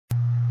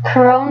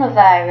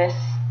Coronavirus.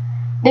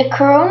 The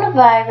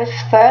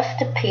coronavirus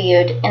first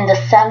appeared in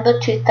December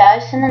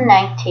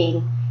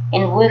 2019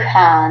 in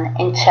Wuhan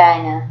in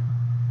China.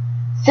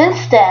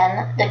 Since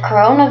then, the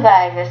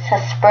coronavirus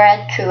has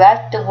spread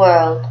throughout the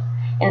world,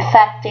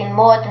 infecting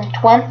more than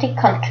 20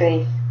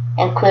 countries,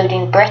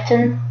 including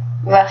Britain,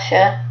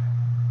 Russia,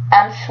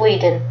 and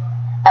Sweden,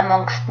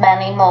 amongst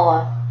many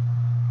more.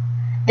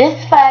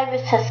 This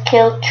virus has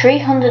killed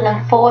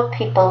 304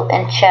 people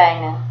in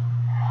China.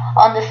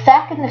 On the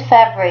 2nd of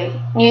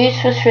February,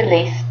 news was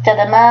released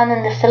that a man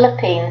in the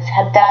Philippines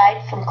had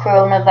died from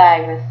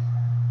coronavirus.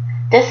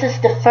 This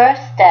is the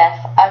first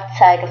death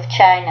outside of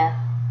China.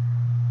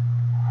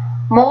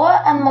 More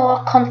and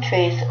more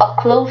countries are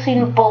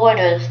closing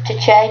borders to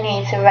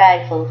Chinese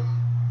arrivals.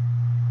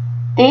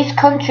 These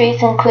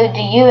countries include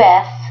the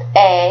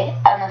USA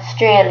and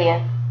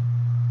Australia.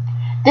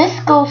 This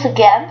goes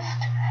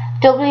against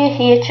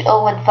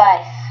WHO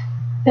advice,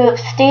 who have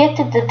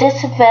stated the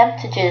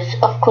disadvantages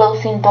of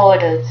closing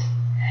borders.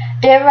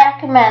 They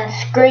recommend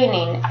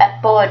screening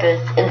at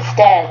borders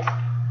instead.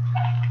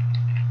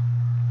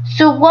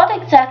 So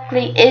what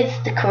exactly is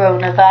the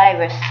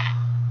coronavirus?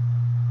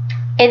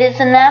 It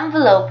is an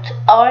enveloped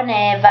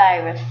RNA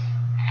virus,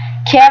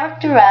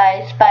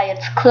 characterized by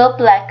its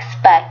club-like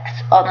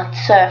spikes on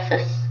its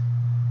surface.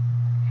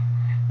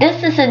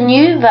 This is a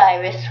new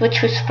virus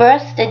which was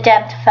first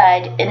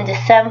identified in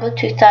December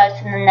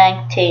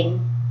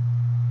 2019.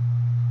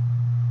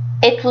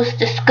 It was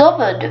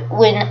discovered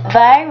when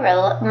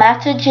viral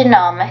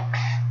metagenomics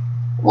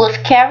was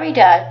carried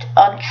out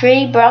on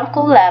 3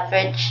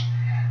 broncholavage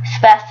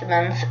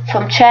specimens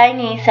from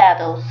Chinese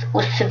adults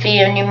with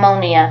severe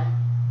pneumonia.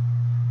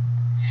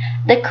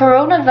 The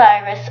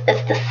coronavirus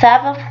is the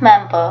 7th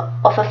member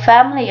of a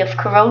family of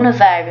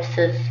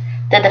coronaviruses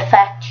that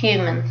affect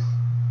humans.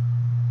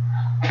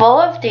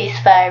 4 of these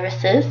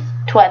viruses,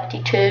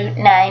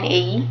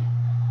 22.9E,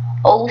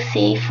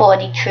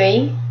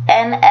 OC43,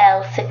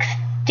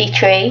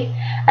 NL63,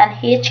 and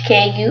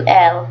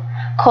HKUL,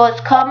 cause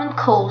common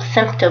cold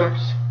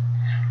symptoms.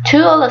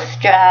 2 other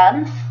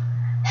strands,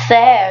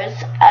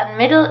 SARS and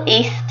Middle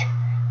East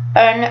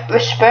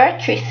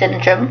respiratory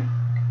syndrome,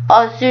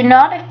 are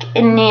zoonotic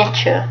in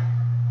nature.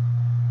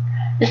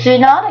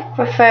 Zoonotic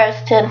refers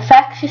to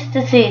infectious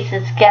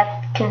diseases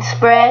that can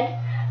spread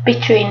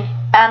between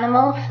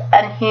animals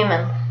and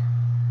humans.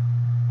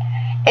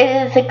 It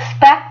is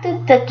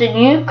expected that the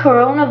new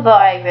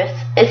coronavirus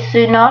is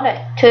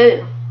zoonotic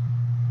too,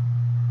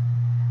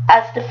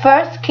 as the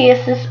first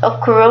cases of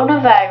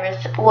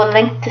coronavirus were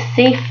linked to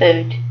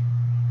seafood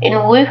in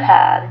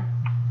Wuhan,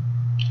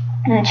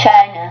 in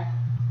China.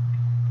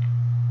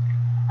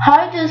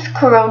 How does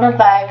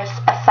coronavirus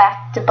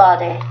affect the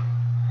body?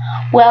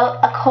 Well,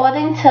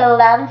 according to a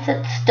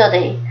Lancet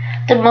study,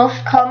 the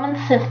most common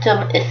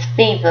symptom is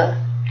fever,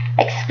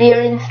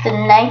 experienced in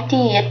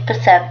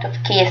 98%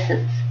 of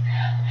cases,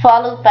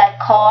 followed by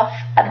cough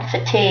and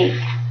fatigue.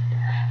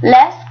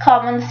 Less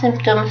common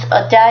symptoms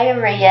are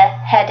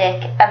diarrhea,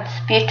 headache, and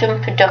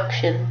sputum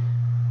production.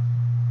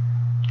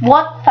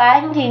 What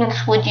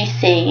findings would you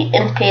see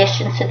in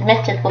patients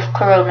admitted with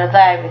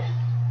coronavirus?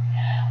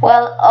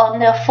 Well, on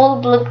their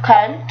full blood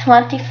count,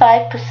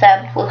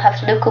 25% will have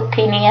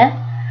leukopenia,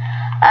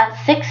 and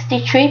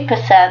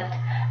 63%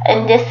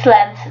 in this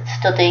Lancet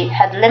study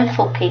had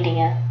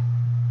lymphopenia.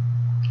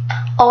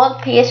 All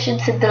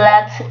patients in the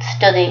Lancet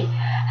study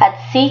had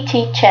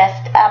CT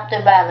chest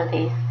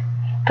abnormalities.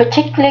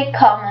 Particularly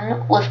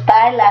common was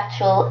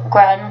bilateral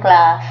ground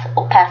glass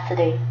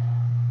opacity.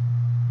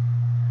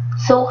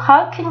 So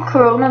how can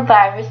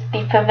coronavirus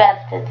be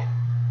prevented?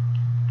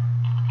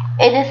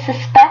 It is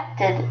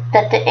suspected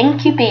that the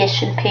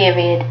incubation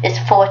period is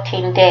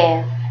 14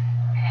 days.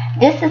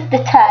 This is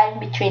the time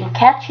between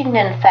catching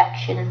the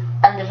infection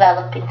and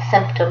developing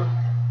symptoms.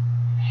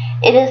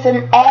 It is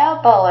an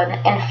airborne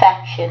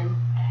infection.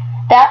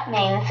 That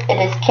means it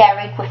is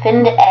carried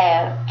within the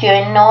air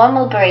during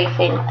normal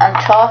breathing and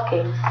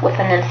talking with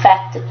an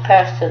infected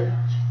person.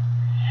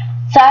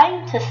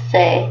 Scientists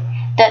say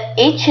that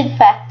each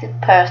infected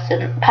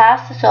person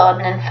passes on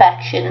an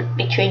infection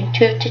between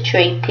 2 to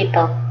 3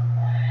 people.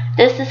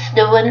 This is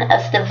known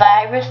as the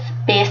virus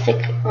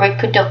basic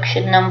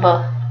reproduction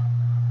number.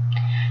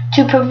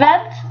 To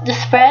prevent the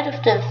spread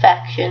of the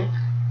infection,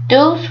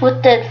 those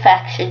with the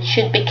infection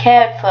should be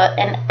cared for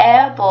in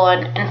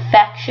airborne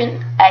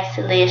infection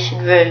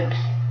isolation rooms.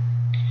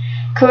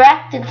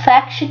 Correct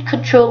infection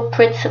control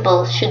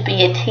principles should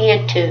be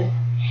adhered to,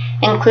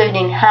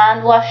 including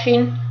hand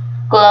washing,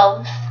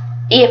 gloves,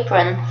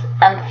 aprons,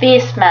 and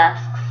face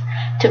masks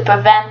to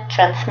prevent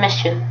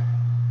transmission.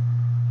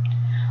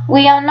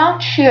 We are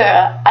not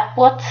sure at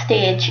what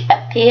stage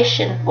a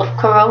patient with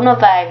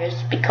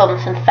coronavirus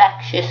becomes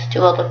infectious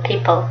to other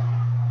people.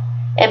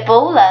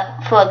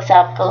 Ebola, for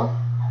example,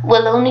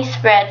 will only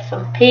spread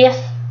from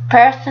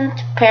person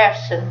to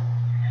person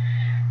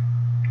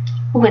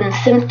when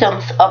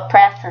symptoms are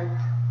present.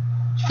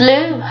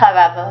 Flu,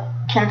 however,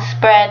 can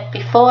spread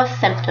before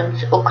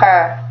symptoms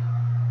occur.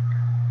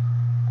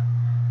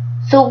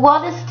 So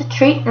what is the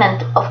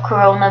treatment of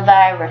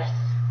coronavirus?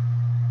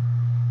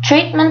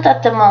 Treatment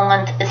at the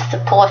moment is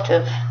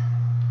supportive.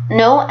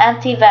 No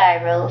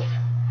antivirals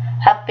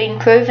have been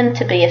proven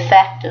to be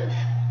effective.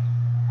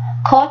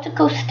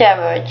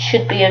 Corticosteroids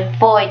should be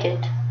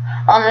avoided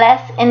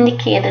unless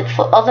indicated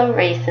for other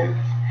reasons,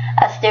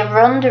 as they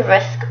run the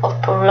risk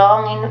of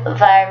prolonging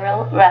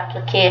viral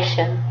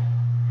replication.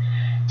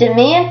 The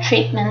main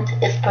treatment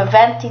is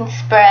preventing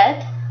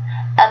spread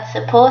and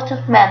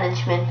supportive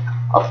management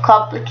of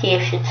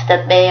complications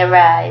that may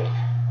arise.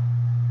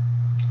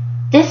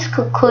 This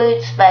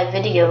concludes my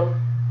video.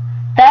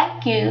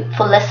 Thank you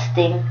for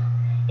listening.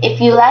 If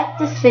you like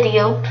this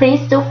video,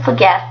 please don't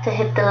forget to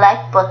hit the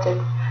like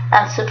button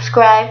and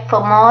subscribe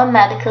for more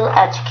medical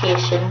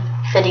education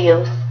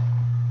videos.